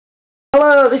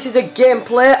So this is a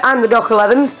gameplay and the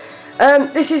doc11th.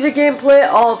 This is a gameplay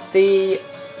of the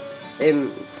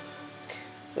Sims.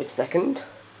 Wait a second.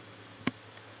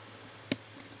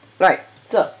 Right,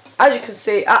 so as you can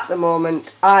see at the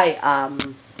moment I am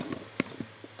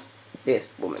this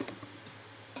woman.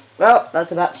 Well,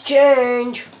 that's about to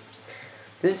change.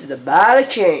 This is about to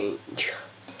change.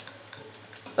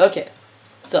 Okay,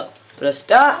 so for a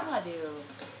start,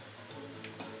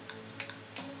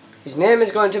 his name is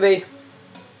going to be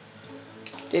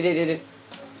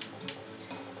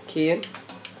Kian.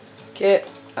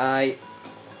 K-I.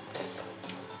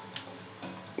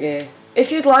 Yeah.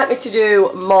 If you'd like me to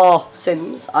do more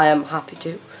Sims, I am happy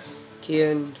to.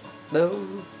 Kian.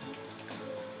 Boom.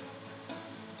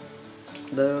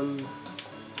 Boom.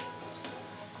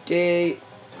 D-I-X-O-N.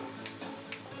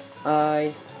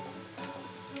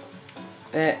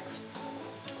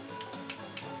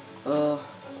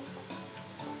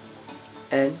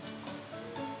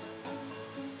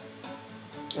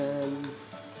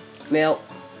 Male.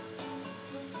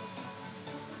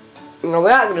 No, we're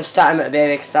not going to start him at a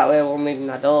baby because that way we'll need an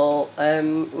adult.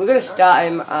 We're going to start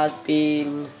him as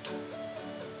being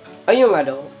a young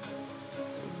adult.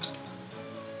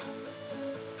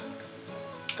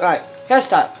 Right,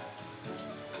 hairstyle.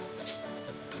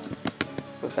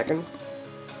 1 second.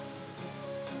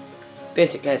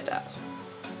 Basic hairstyles.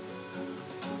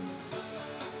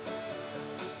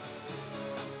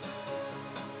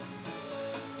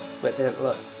 Wait,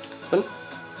 look. This one?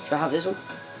 Should I have this one?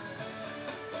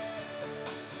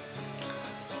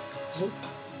 This one?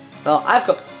 Oh, I've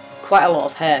got quite a lot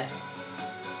of hair.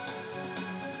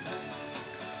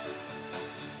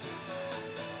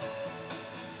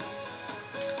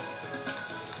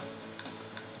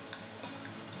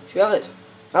 Should we have this one?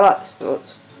 I like this one.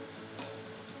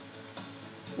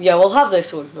 Yeah, we'll have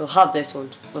this one. We'll have this one.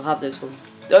 We'll have this one.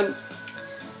 Done.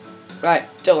 Right,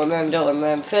 done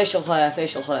them. Facial hair.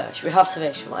 Should we have some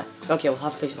facial hair? Okay, we'll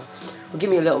have facial hair. We'll give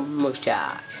me a little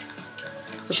moustache.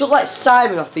 We should like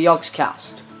Simon off the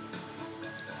Yogscast.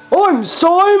 I'm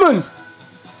Simon!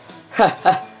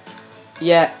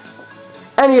 Yeah.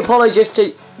 Any apologies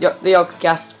to the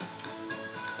Yogscast?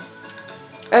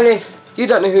 And if you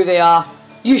don't know who they are,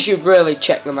 you should really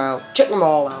check them out. Check them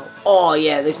all out. Oh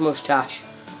yeah, this moustache.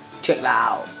 Check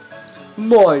that out.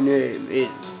 My name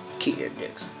is Kian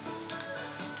Dixon.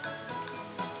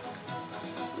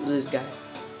 This guy.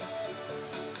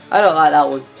 I don't like that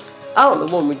one. I want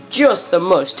the one with just the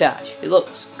moustache. It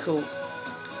looks cool.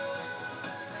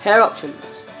 Hair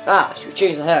options. Should we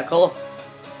change the hair colour?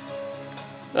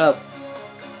 No.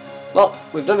 Well,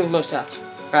 we've done his moustache.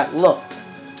 Right, looks.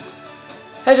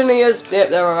 Head and ears, yep,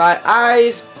 they're alright.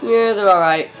 Eyes, yeah, they're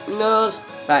alright. Nose,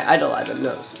 right, I don't like the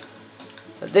nose.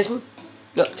 But this one,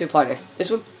 not too pointy.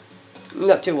 This one,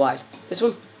 not too wide. This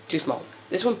one, too small.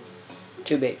 This one,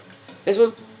 too big. This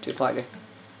one, too pointy.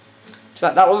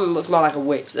 That one looks more like a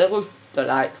witch. This one, don't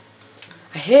like.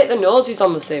 I hate the noses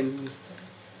on the Sims.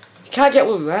 You can't get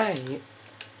one right.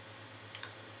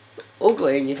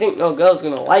 Ugly, and you think no girl's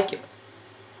gonna like it.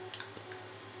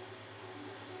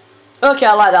 Okay,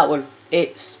 I like that one.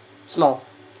 It's small.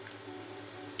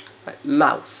 Right,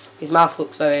 mouth. His mouth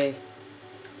looks very...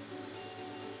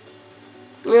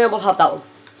 Yeah, we'll have that one.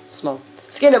 Small.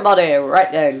 Skin and body,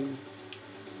 right then.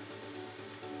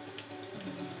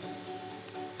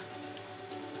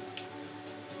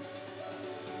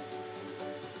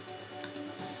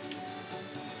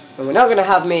 And we're not going to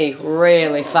have me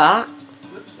really fat.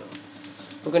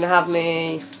 We're going to have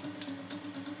me...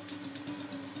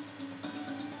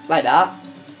 like that.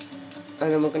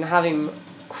 And then we're going to have him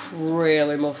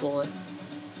really muscly.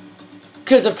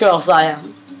 Because of course I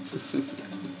am.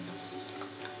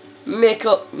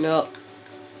 Makeup, no.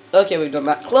 Okay, we've done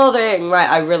that. Clothing, right,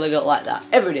 I really don't like that.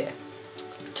 Every day.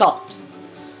 Tops.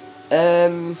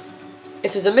 If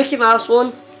there's a Mickey Mouse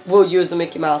one, we'll use the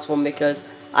Mickey Mouse one because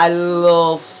I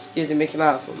love using Mickey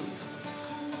Mouse ones.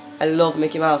 I love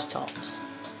Mickey Mouse tops.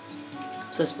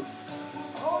 What's this one?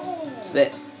 It's a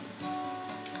bit...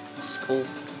 school.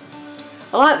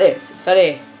 I like this, it's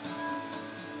very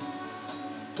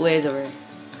blazery.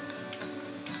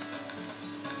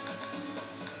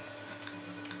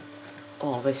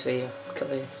 Oh, this video, look at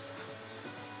this.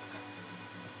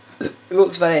 It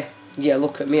looks very, yeah,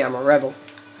 look at me, I'm a rebel.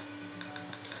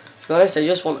 To be honest, I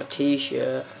just want a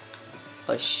t-shirt,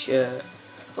 or a shirt.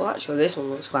 Oh, actually this one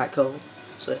looks quite cool.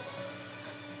 What's this?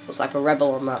 Looks like a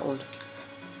rebel on that one.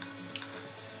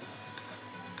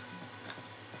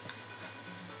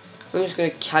 I'm just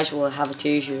going to casually have a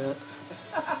t-shirt.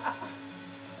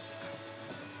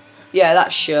 Yeah,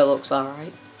 that shirt looks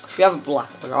alright. Should we have a black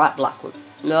one? I like black one.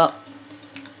 No.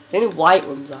 Any white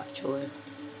ones, actually.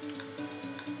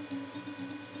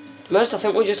 Most I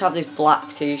think we'll just have this black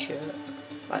t-shirt.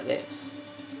 Like this.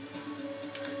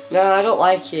 No, I don't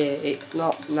like it. It's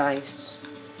not nice.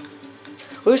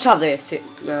 We'll just have this.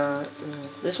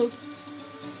 This one?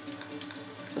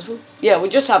 This one? Yeah, we'll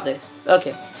just have this.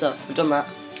 Okay, so we've done that.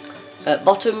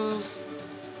 Bottoms.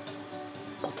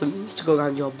 Bottoms to go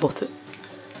around your buttocks.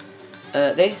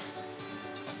 This.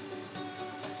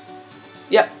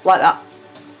 Yep, like that.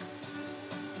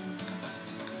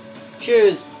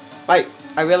 Shoes. Right,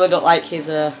 I really don't like his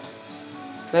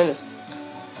trainers.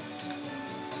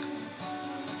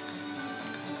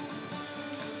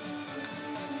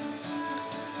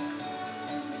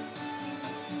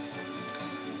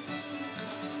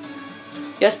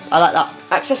 Yes, I like that.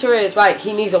 Accessories, right,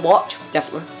 he needs a watch,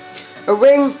 definitely. A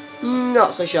ring,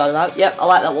 not so sure about. Yep, I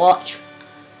like that watch.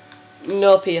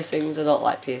 No piercings, I don't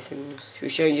like piercings. Should we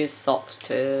change his socks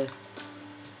to...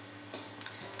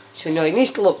 So, no, he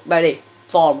needs to look very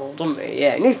formal, doesn't he?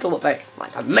 Yeah, he needs to look very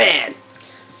like a man.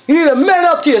 You need to man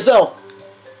up to yourself.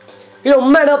 You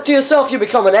don't man up to yourself, you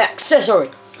become an accessory.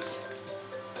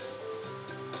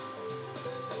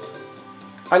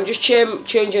 I'm just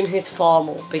changing his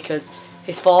formal because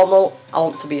his formal, I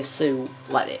want to be a suit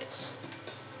like this.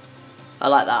 I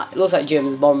like that. It looks like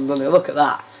James Bond, doesn't it? Look at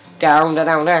that. Down, down,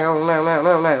 down, down, down, down,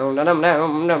 down, down, down,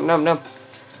 down, down, down, down.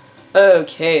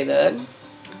 Okay then.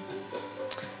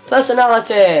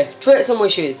 Personality, traits and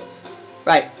wishes.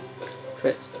 Right,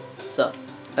 traits. So,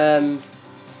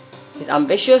 he's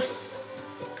ambitious.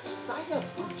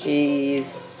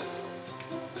 He's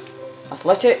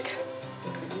athletic.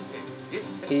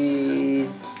 He's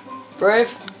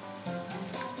brave.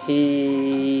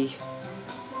 He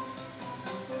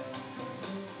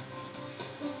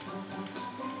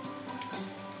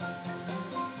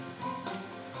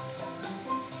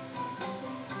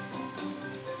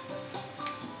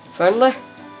friendly.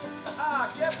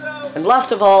 And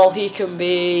last of all, he can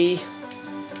be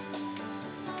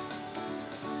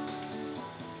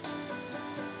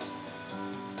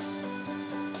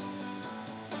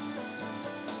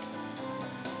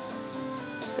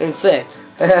insane.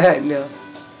 No.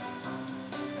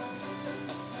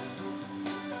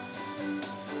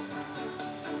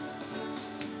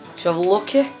 Should I have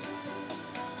lucky?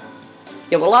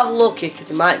 Yeah, we'll have lucky because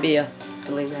it might be a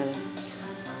billionaire.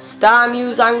 Star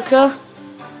News anchor?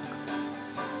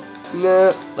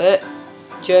 No. Wait.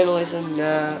 Journalism?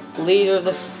 No. Leader of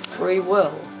the free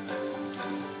world?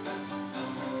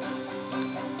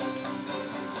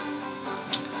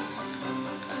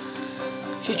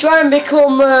 Should try and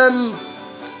become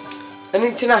an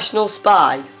international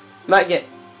spy. Might get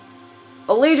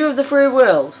a leader of the free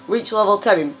world. Reach level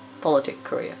 10 in politic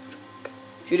career.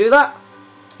 Should we do that?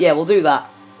 Yeah, we'll do that.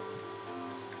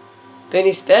 But in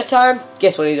his spare time,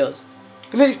 guess what he does?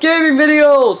 He makes gaming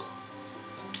videos!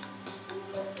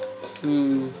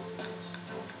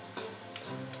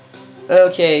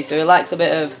 Okay, so he likes a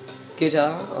bit of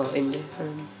guitar or indie.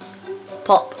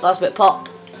 Pop, last bit pop.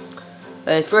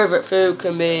 His favourite food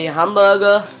can be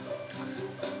hamburger.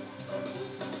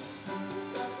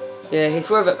 Yeah, his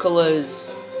favourite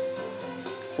colours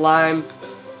lime.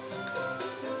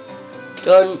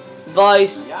 Done.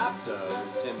 Voice.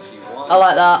 I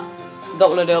like that.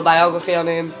 Don't want to do a biography on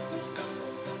him.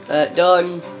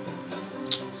 Done.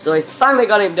 So he finally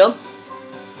got him done.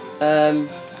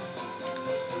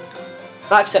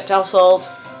 Accept household.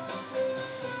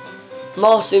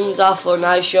 More sims are fun.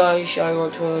 Are you sure I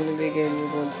want to only begin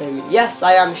with one sim? Yes,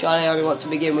 I am sure I only want to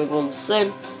begin with one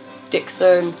sim.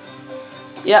 Dixon.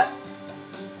 Yep.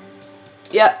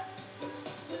 Yep.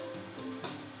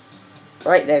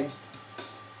 Right then.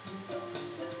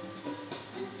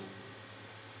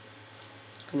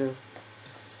 No.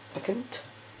 Second.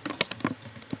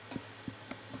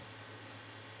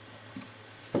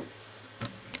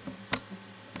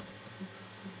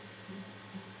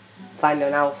 Find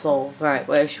an house. Oh, right.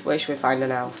 Where should we find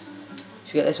an house?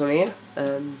 Should we get this one here?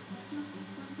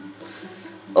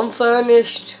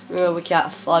 Unfurnished. No, we can't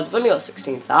afford. We've only got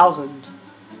 16,000.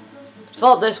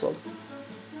 Afford this one.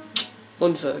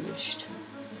 Unfurnished.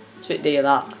 It's a bit dear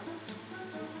that.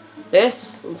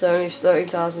 This unfurnished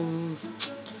 13,000.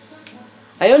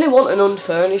 I only want an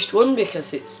unfurnished one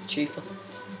because it's cheaper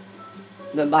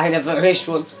than buying a furnished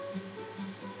one.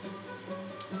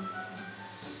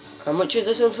 How much is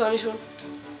this unfurnished one?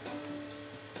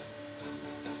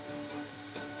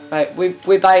 Right,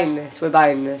 we're buying this. We're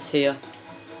buying this here.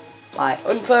 Right,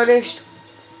 unfurnished.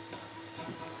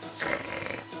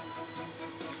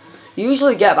 You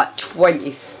usually get about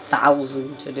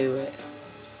 20,000 to do it.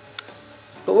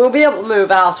 But we'll be able to move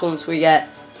house once we get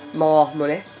more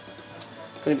money.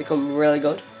 It's going to become really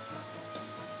good.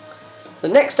 So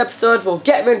next episode we'll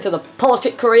get him into the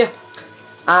politic career,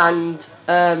 and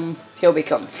he'll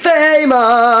become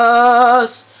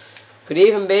famous. Could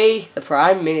even be the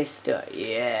Prime Minister.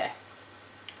 Yeah.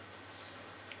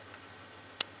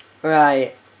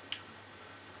 Right.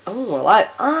 Oh,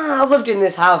 I've lived in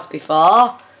this house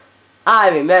before. I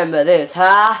remember this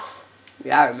house.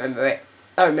 Yeah, I remember it.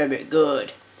 I remember it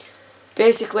good.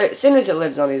 Basically, seeing as it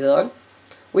lives on his own,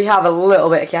 we have a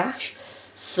little bit of cash.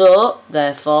 So,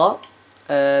 therefore,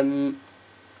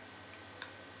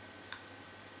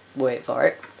 wait for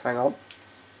it. Hang on.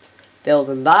 Build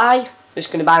and buy.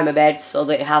 Just going to buy him a bed so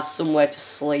that it has somewhere to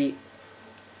sleep.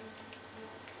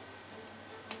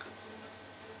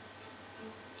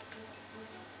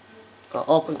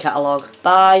 Open catalogue.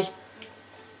 Buy.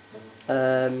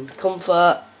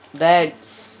 Comfort.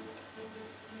 Beds.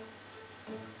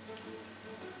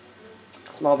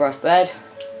 Small brass bed.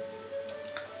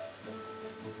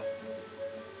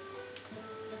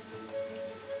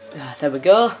 There we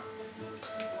go.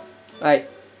 Right.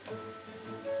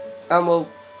 And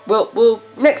we'll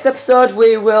next episode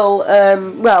we will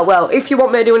well if you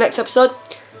want me to do a next episode,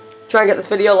 try and get this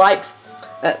video likes.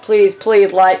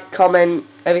 Please like, comment,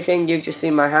 everything. You've just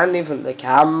seen my hand in front of the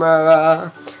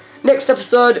camera. Next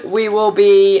episode we will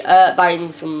be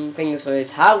buying some things for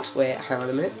his house. Wait, hang on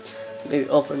a minute. So maybe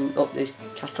open up this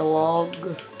catalogue.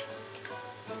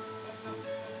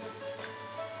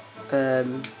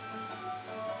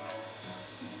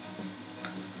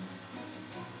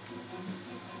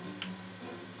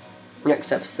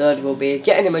 Next episode will be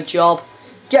getting him a job,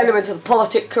 getting him into the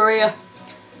politic career.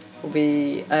 Will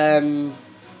be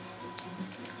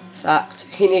fact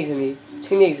he needs a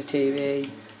TV,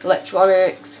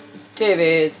 electronics,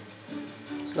 TVs.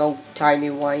 It's no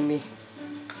timey-wimey.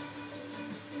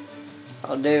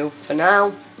 I'll do for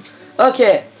now.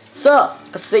 Okay, so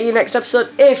I'll see you next episode.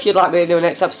 If you'd like me to do a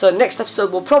next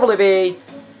episode will probably be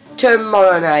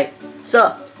tomorrow night.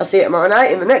 So I'll see you tomorrow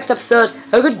night in the next episode.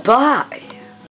 Goodbye.